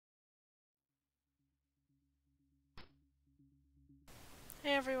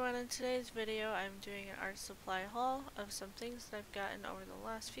Hey everyone, in today's video I'm doing an art supply haul of some things that I've gotten over the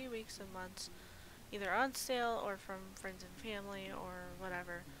last few weeks and months, either on sale or from friends and family or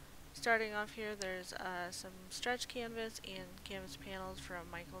whatever. Starting off here, there's some stretch canvas and canvas panels from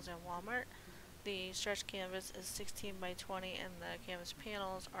Michaels and Walmart. The stretch canvas is 16 by 20 and the canvas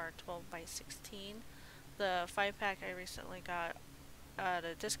panels are 12 by 16. The 5-pack I recently got at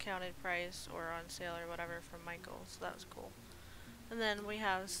a discounted price or on sale or whatever from Michaels, so that was cool. And then we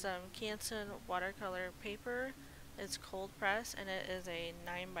have some Canson watercolor paper. It's cold press and it is a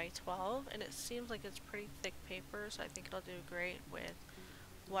 9 by 12 and it seems like it's pretty thick paper, so I think it'll do great with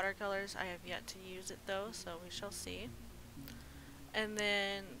watercolors. I have yet to use it though, so we shall see. And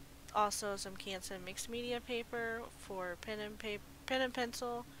then also some Canson mixed media paper for pen and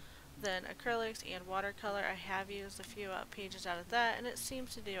pencil, then acrylics and watercolor. I have used a few pages out of that and it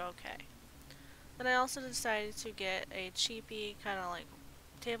seems to do okay. Then I also decided to get a cheapy kind of like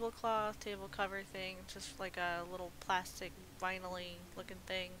tablecloth, table cover thing, just like a little plastic vinyl-y looking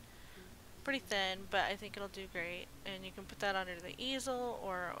thing. Pretty thin, but I think it'll do great. And you can put that under the easel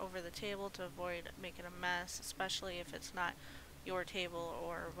or over the table to avoid making a mess, especially if it's not your table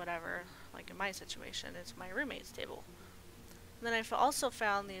or whatever. Like in my situation, it's my roommate's table. And then I also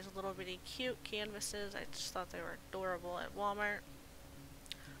found these little bitty cute canvases. I just thought they were adorable at Walmart.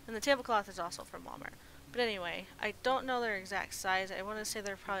 And the tablecloth is also from Walmart. But anyway, I don't know their exact size. I want to say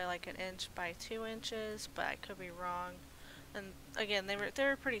they're probably like 1 inch by 2 inches, but I could be wrong. And again, they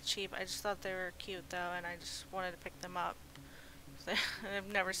were pretty cheap. I just thought they were cute though, and I just wanted to pick them up.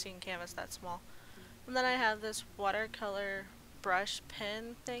 I've never seen canvas that small. And then I have this watercolor brush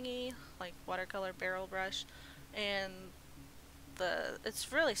pen thingy, like watercolor barrel brush, and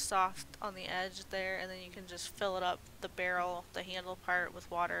it's really soft on the edge there, and then you can just fill it up, the barrel, the handle part, with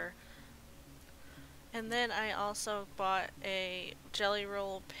water. And then I also bought a jelly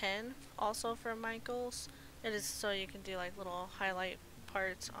roll pen, also from Michaels. It is so you can do like little highlight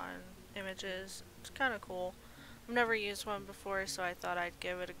parts on images. It's kind of cool. I've never used one before, so I thought I'd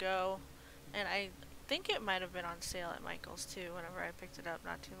give it a go. And I think it might have been on sale at Michaels too whenever I picked it up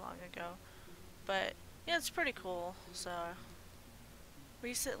not too long ago. But yeah, it's pretty cool. So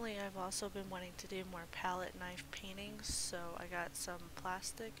recently I've also been wanting to do more palette knife paintings, so I got some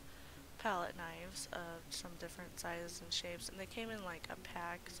plastic palette knives of some different sizes and shapes, and they came in like a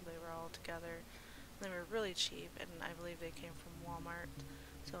pack, so they were all together. They were really cheap, and I believe they came from Walmart,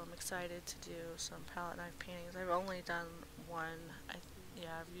 so I'm excited to do some palette knife paintings. I've only done one.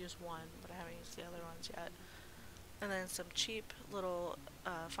 Yeah, I've used one, but I haven't used the other ones yet. And then some cheap little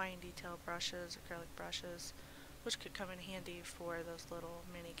fine detail brushes, acrylic brushes, which could come in handy for those little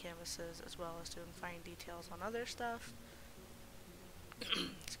mini canvases as well as doing fine details on other stuff.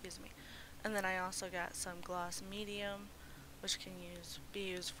 Excuse me. And then I also got some gloss medium, which can be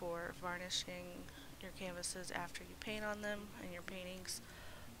used for varnishing your canvases after you paint on them in your paintings,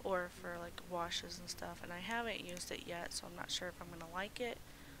 or for like washes and stuff. And I haven't used it yet, so I'm not sure if I'm going to like it.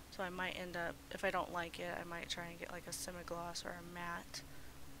 So I might end up, if I don't like it, I might try and get like a semi-gloss or a matte,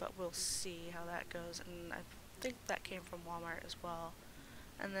 but we'll see how that goes. And I think that came from Walmart as well.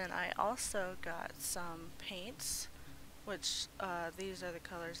 And then I also got some paints, which these are the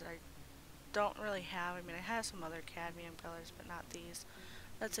colors that I don't really have. I mean, I have some other cadmium colors, but not these.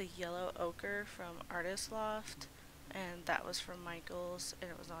 That's a yellow ochre from Artist Loft, and that was from Michaels, and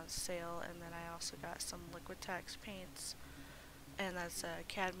it was on sale. And then I also got some Liquitex paints, and that's a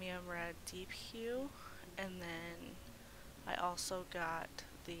cadmium red deep hue. And then I also got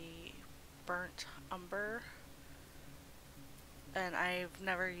the burnt umber, and I've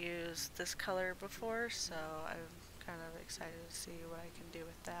never used this color before, so I'm kind of excited to see what I can do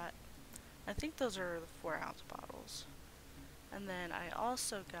with that. I think those are the 4-ounce bottles. And then I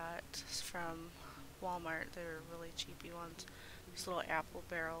also got from Walmart, they were really cheapy ones, this little apple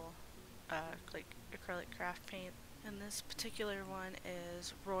barrel like acrylic craft paint. And this particular one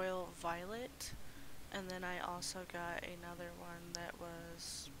is Royal Violet. And then I also got another one that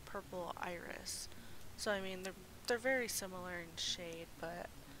was Purple Iris. So I mean, they're very similar in shade, but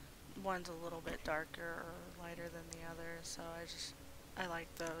one's a little bit darker or lighter than the other, so I like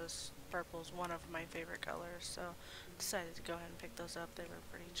those. Purple's one of my favorite colors, so decided to go ahead and pick those up. They were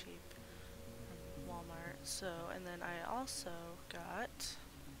pretty cheap from Walmart. So, and then I also got, let's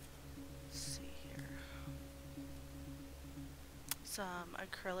see here, some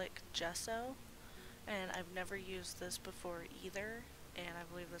acrylic gesso, and I've never used this before either, and I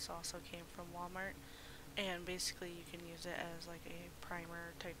believe this also came from Walmart. And basically you can use it as like a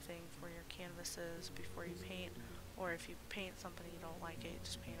primer type thing for your canvases before you paint, or if you paint something you don't like it,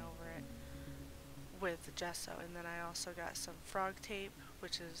 just paint over it. with gesso. And then I also got some frog tape,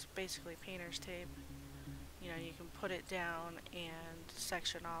 which is basically painter's tape. You know, you can put it down and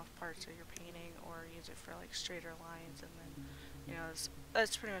section off parts of your painting or use it for like straighter lines, and then, you know,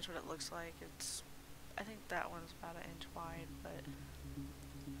 that's pretty much what it looks like. I think that one's about an inch wide, but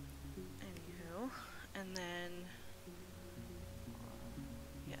anywho. And then,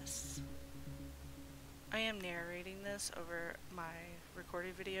 yes, I am narrating this over my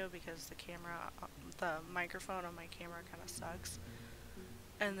recorded video because the microphone on my camera kind of sucks.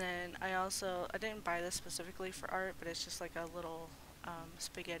 And then I didn't buy this specifically for art, but it's just like a little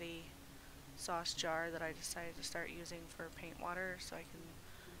spaghetti sauce jar that I decided to start using for paint water, so I can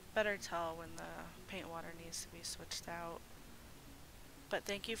better tell when the paint water needs to be switched out. But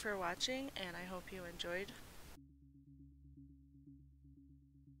thank you for watching, and I hope you enjoyed.